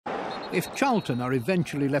If Charlton are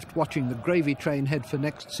eventually left watching the gravy train head for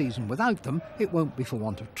next season without them, it won't be for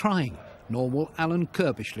want of trying, nor will Alan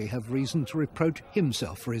Kirbishley have reason to reproach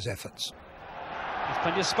himself for his efforts. There's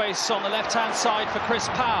plenty of space on the left-hand side for Chris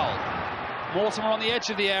Powell. Mortimer on the edge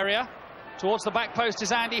of the area. Towards the back post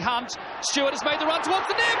is Andy Hunt. Stuart has made the run towards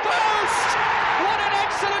the near post! What an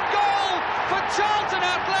excellent goal for Charlton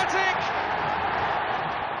Athletic!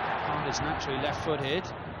 Hunt is naturally left-footed,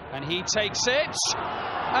 and he takes it.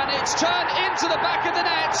 And it's turned into the back of the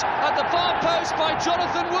net at the far post by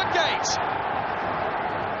Jonathan Woodgate.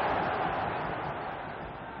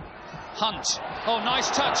 Hunt. Oh, nice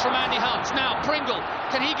touch from Andy Hunt. Now Pringle.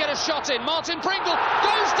 Can he get a shot in? Martin Pringle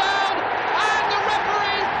goes down, and the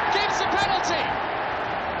referee gives a penalty.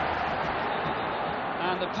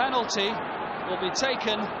 And the penalty will be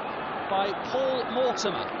taken by Paul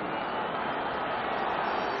Mortimer.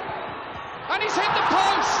 And he's hit the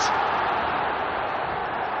post!